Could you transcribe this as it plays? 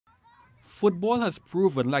Football has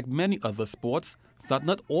proven, like many other sports, that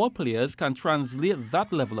not all players can translate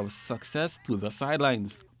that level of success to the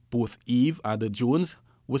sidelines. Both Eve and Jones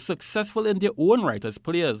were successful in their own right as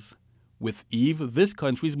players, with Eve this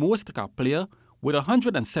country's most capped player with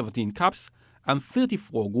 117 caps and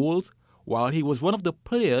 34 goals, while he was one of the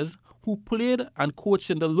players who played and coached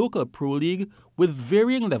in the local pro league with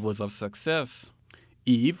varying levels of success.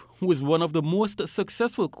 Eve, who is one of the most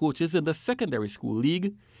successful coaches in the secondary school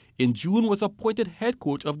league, in June was appointed head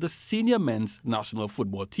coach of the senior men's national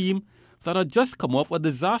football team that had just come off a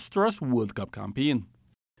disastrous World Cup campaign.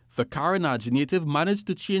 The Carenage native managed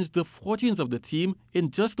to change the fortunes of the team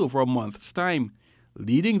in just over a month's time,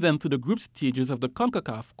 leading them to the group stages of the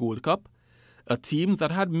CONCACAF Gold Cup. A team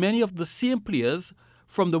that had many of the same players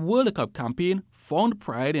from the World Cup campaign found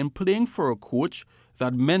pride in playing for a coach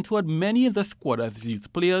that mentored many in the squad as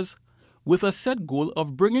youth players, with a set goal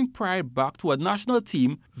of bringing pride back to a national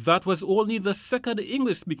team that was only the second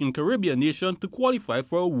English-speaking Caribbean nation to qualify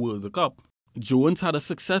for a World Cup. Jones had a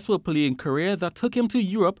successful playing career that took him to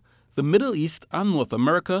Europe, the Middle East and North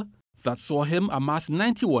America, that saw him amass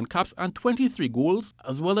 91 caps and 23 goals,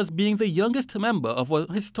 as well as being the youngest member of a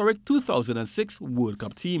historic 2006 World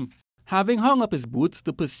Cup team. Having hung up his boots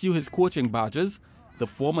to pursue his coaching badges, the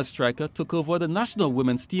former striker took over the national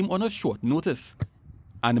women's team on a short notice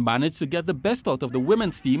and managed to get the best out of the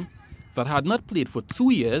women's team that had not played for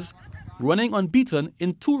 2 years, running unbeaten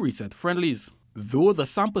in 2 recent friendlies. Though the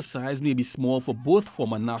sample size may be small for both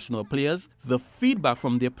former national players, the feedback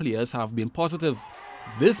from their players have been positive.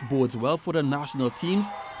 This bodes well for the national teams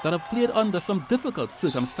that have played under some difficult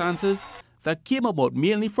circumstances that came about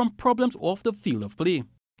mainly from problems off the field of play.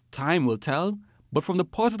 Time will tell, but from the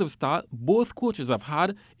positive start both coaches have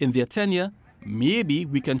had in their tenure, maybe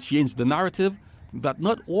we can change the narrative that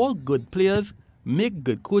not all good players make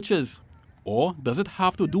good coaches. Or does it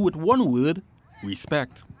have to do with one word: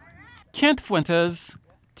 respect? Kent Fuentes,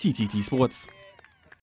 TTT Sports.